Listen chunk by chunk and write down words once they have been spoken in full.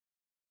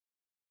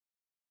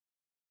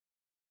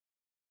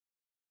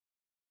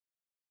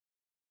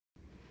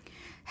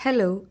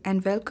Hello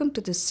and welcome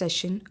to this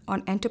session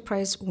on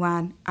Enterprise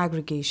WAN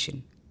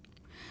Aggregation.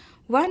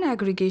 WAN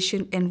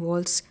aggregation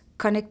involves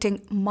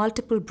connecting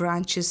multiple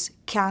branches,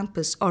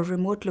 campus, or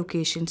remote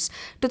locations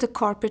to the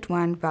corporate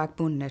WAN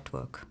backbone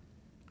network.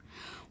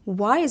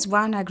 Why is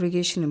WAN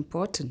aggregation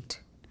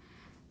important?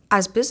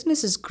 As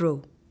businesses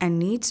grow and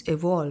needs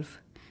evolve,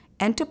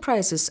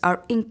 enterprises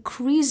are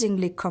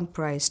increasingly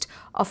comprised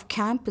of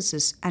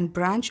campuses and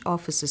branch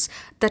offices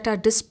that are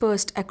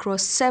dispersed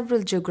across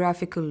several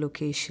geographical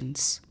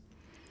locations.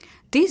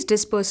 These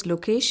dispersed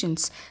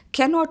locations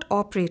cannot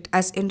operate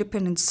as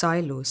independent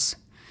silos.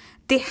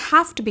 They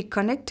have to be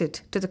connected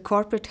to the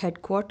corporate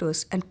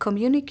headquarters and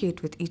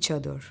communicate with each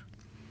other.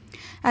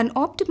 An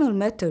optimal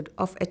method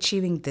of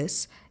achieving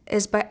this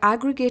is by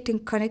aggregating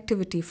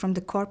connectivity from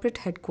the corporate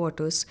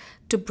headquarters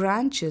to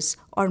branches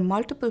or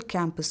multiple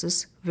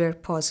campuses where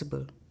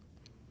possible.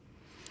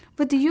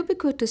 With the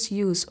ubiquitous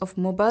use of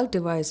mobile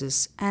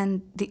devices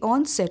and the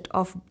onset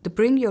of the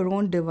bring your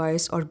own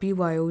device or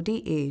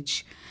BYOD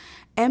age,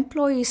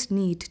 employees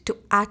need to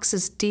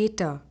access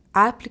data,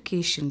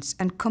 applications,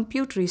 and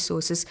compute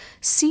resources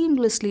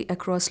seamlessly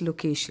across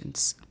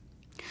locations.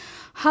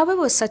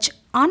 However, such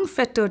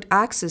unfettered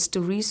access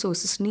to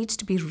resources needs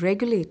to be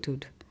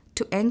regulated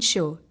to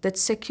ensure that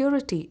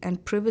security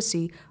and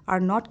privacy are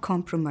not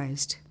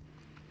compromised.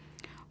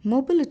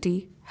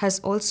 Mobility has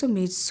also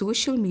made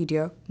social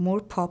media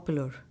more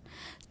popular.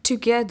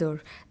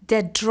 Together,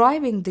 they're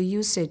driving the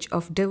usage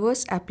of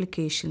diverse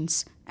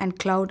applications and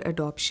cloud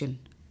adoption.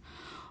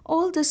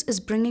 All this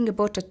is bringing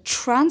about a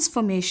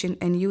transformation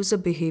in user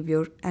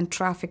behavior and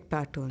traffic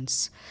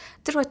patterns.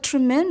 There are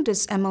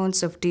tremendous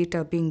amounts of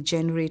data being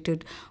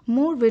generated,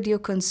 more video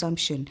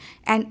consumption,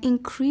 and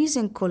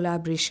increasing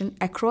collaboration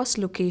across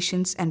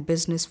locations and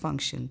business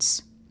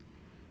functions.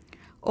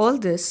 All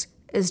this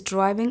is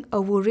driving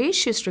a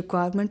voracious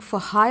requirement for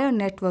higher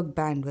network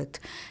bandwidth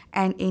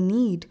and a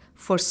need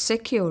for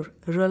secure,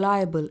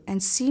 reliable,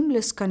 and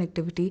seamless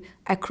connectivity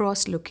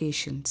across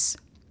locations.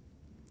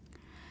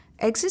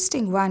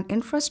 Existing WAN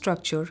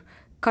infrastructure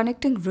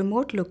connecting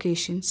remote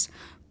locations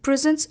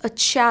presents a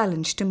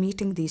challenge to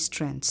meeting these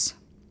trends.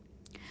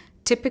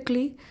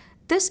 Typically,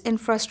 this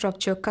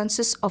infrastructure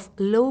consists of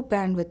low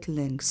bandwidth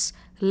links,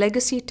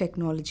 legacy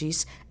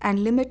technologies, and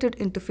limited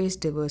interface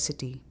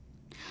diversity.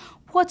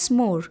 What's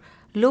more,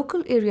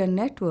 local area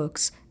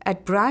networks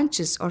at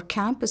branches or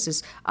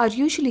campuses are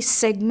usually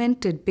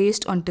segmented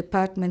based on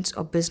departments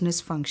or business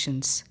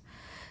functions.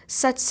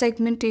 Such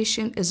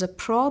segmentation is a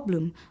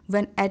problem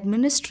when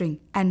administering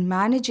and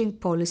managing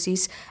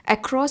policies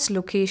across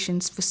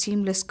locations for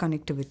seamless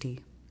connectivity.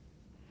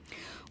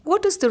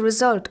 What is the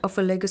result of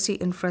a legacy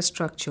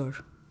infrastructure?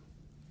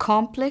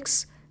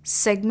 Complex,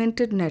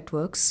 segmented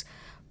networks,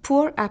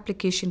 poor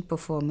application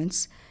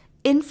performance,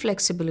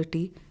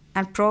 inflexibility,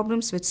 and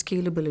problems with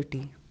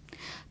scalability.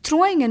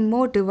 Throwing in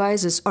more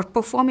devices or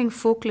performing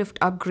forklift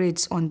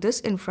upgrades on this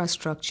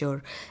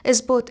infrastructure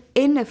is both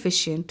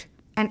inefficient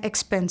and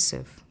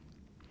expensive.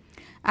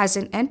 As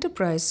an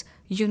enterprise,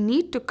 you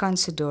need to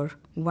consider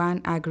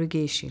WAN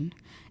aggregation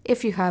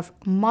if you have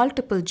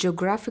multiple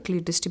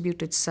geographically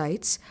distributed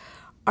sites,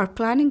 are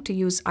planning to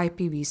use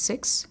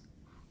IPv6,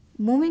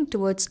 moving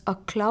towards a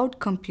cloud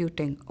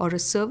computing or a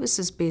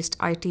services-based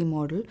IT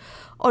model,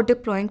 or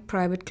deploying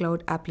private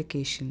cloud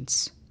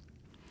applications.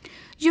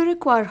 You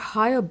require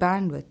higher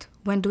bandwidth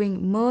when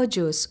doing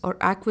mergers or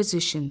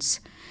acquisitions,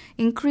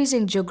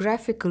 increasing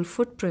geographical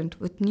footprint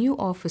with new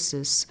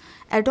offices,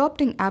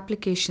 adopting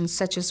applications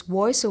such as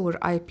voice over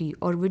IP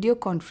or video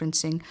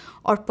conferencing,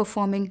 or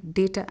performing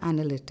data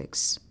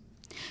analytics.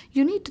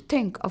 You need to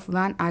think of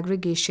WAN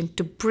aggregation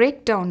to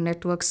break down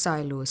network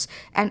silos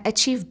and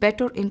achieve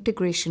better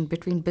integration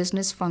between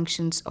business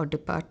functions or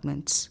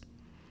departments.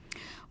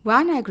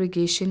 WAN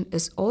aggregation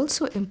is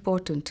also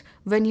important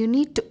when you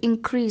need to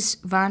increase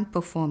WAN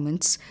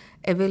performance,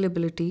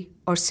 availability,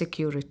 or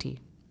security.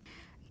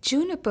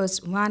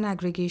 Juniper's WAN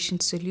aggregation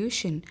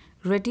solution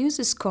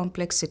reduces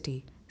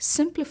complexity,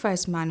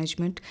 simplifies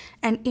management,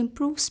 and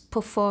improves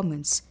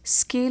performance,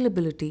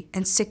 scalability,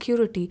 and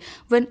security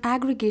when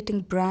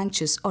aggregating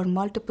branches or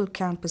multiple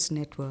campus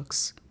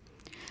networks.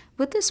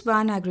 With this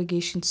WAN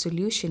aggregation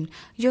solution,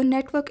 your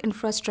network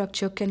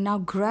infrastructure can now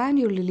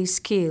granularly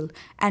scale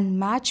and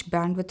match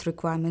bandwidth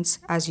requirements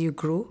as you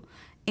grow,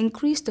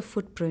 increase the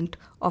footprint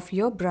of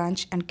your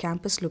branch and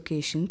campus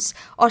locations,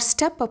 or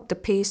step up the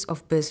pace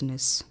of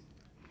business.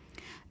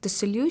 The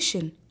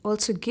solution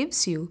also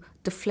gives you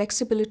the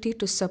flexibility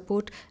to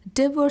support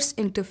diverse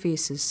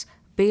interfaces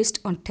based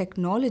on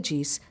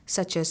technologies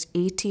such as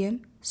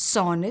ATM,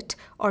 SONET,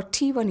 or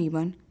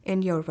T1E1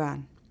 in your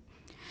WAN.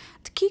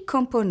 The key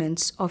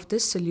components of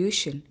this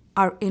solution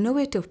are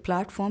innovative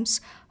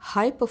platforms,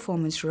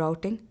 high-performance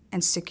routing,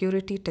 and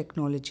security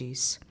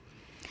technologies.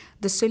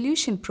 The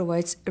solution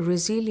provides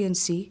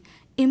resiliency,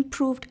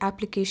 improved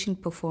application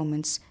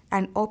performance,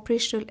 and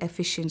operational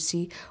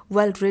efficiency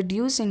while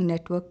reducing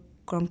network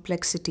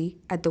complexity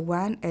at the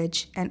WAN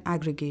edge and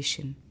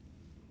aggregation.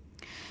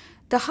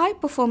 The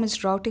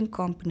high-performance routing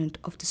component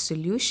of the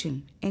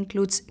solution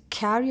includes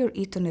carrier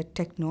Ethernet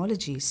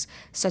technologies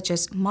such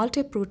as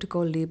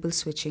multi-protocol label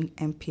switching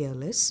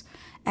 (MPLS)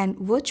 and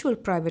virtual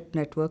private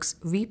networks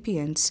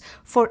 (VPNs)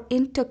 for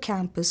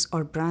inter-campus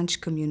or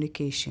branch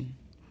communication.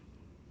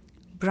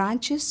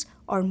 Branches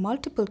or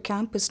multiple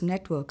campus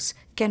networks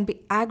can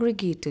be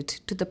aggregated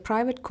to the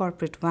private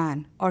corporate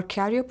WAN or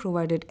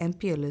carrier-provided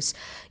MPLS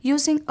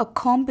using a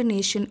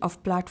combination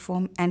of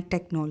platform and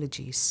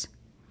technologies.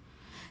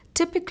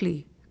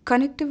 Typically,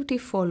 connectivity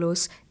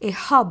follows a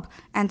hub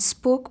and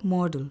spoke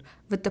model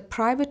with the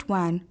private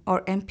WAN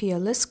or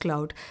MPLS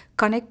cloud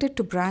connected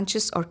to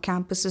branches or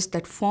campuses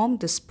that form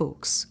the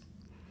spokes.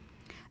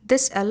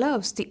 This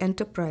allows the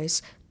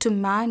enterprise to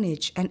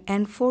manage and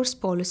enforce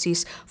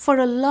policies for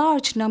a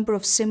large number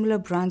of similar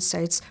branch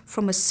sites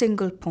from a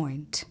single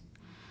point.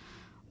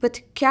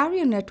 With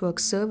carrier network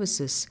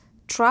services,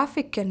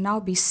 traffic can now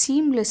be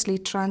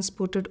seamlessly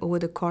transported over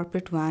the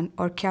corporate WAN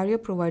or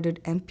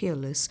carrier-provided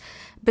MPLS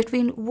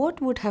between what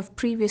would have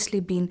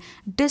previously been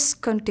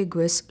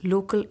discontiguous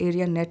local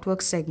area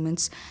network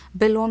segments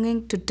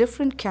belonging to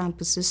different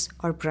campuses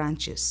or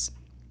branches.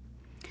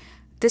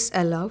 This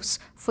allows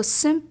for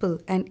simple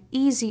and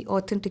easy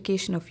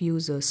authentication of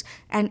users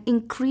and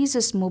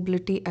increases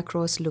mobility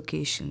across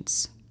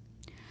locations.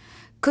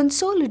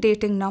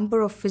 Consolidating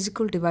number of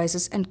physical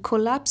devices and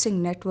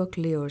collapsing network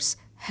layers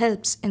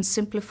helps in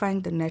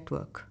simplifying the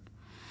network.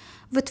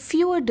 With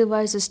fewer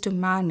devices to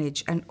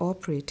manage and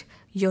operate,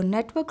 your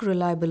network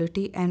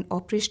reliability and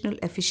operational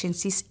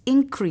efficiencies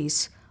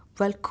increase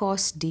while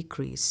costs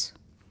decrease.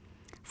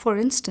 For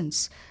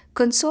instance,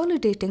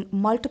 consolidating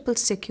multiple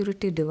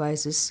security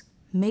devices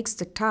makes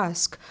the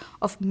task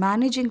of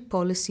managing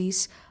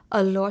policies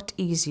a lot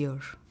easier.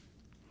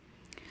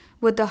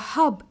 With the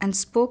hub and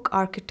spoke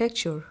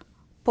architecture,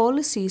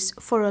 policies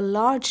for a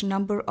large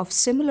number of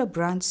similar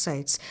branch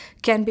sites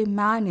can be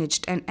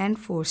managed and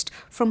enforced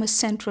from a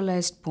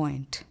centralized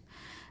point.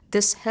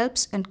 This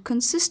helps in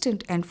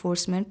consistent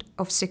enforcement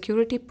of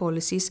security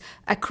policies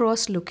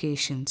across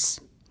locations.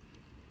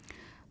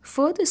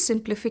 Further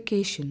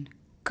simplification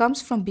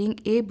comes from being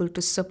able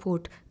to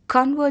support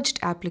converged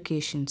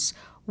applications,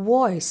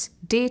 voice,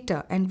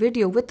 data, and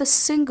video with a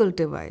single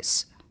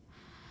device.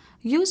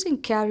 Using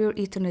carrier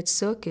Ethernet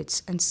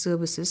circuits and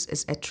services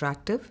is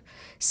attractive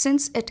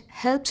since it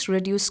helps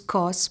reduce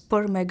costs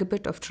per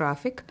megabit of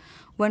traffic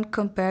when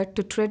compared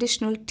to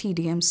traditional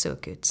TDM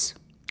circuits.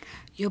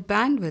 Your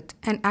bandwidth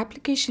and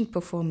application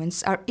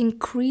performance are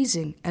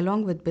increasing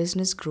along with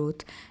business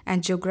growth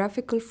and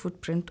geographical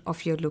footprint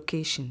of your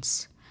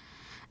locations.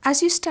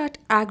 As you start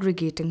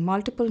aggregating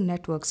multiple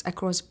networks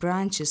across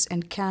branches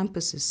and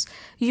campuses,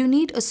 you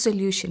need a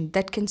solution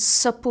that can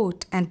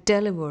support and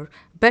deliver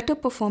better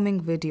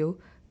performing video,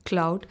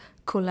 cloud,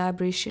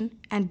 collaboration,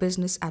 and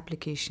business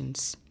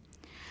applications.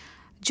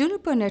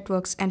 Juniper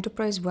Networks'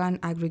 Enterprise WAN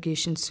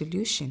Aggregation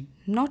solution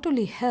not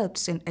only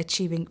helps in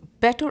achieving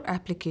better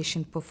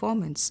application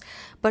performance,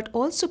 but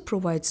also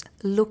provides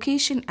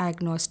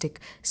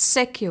location-agnostic,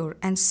 secure,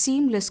 and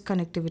seamless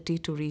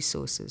connectivity to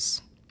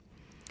resources.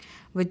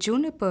 With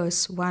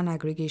Juniper's WAN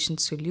aggregation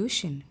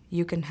solution,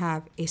 you can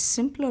have a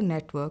simpler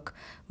network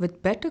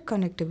with better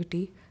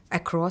connectivity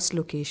across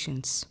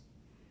locations.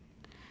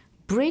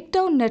 Break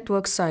down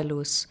network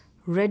silos,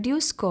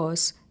 reduce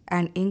costs,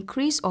 and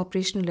increase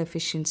operational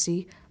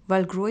efficiency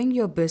while growing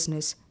your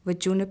business with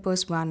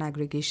Juniper's WAN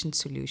aggregation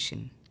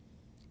solution.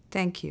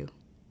 Thank you.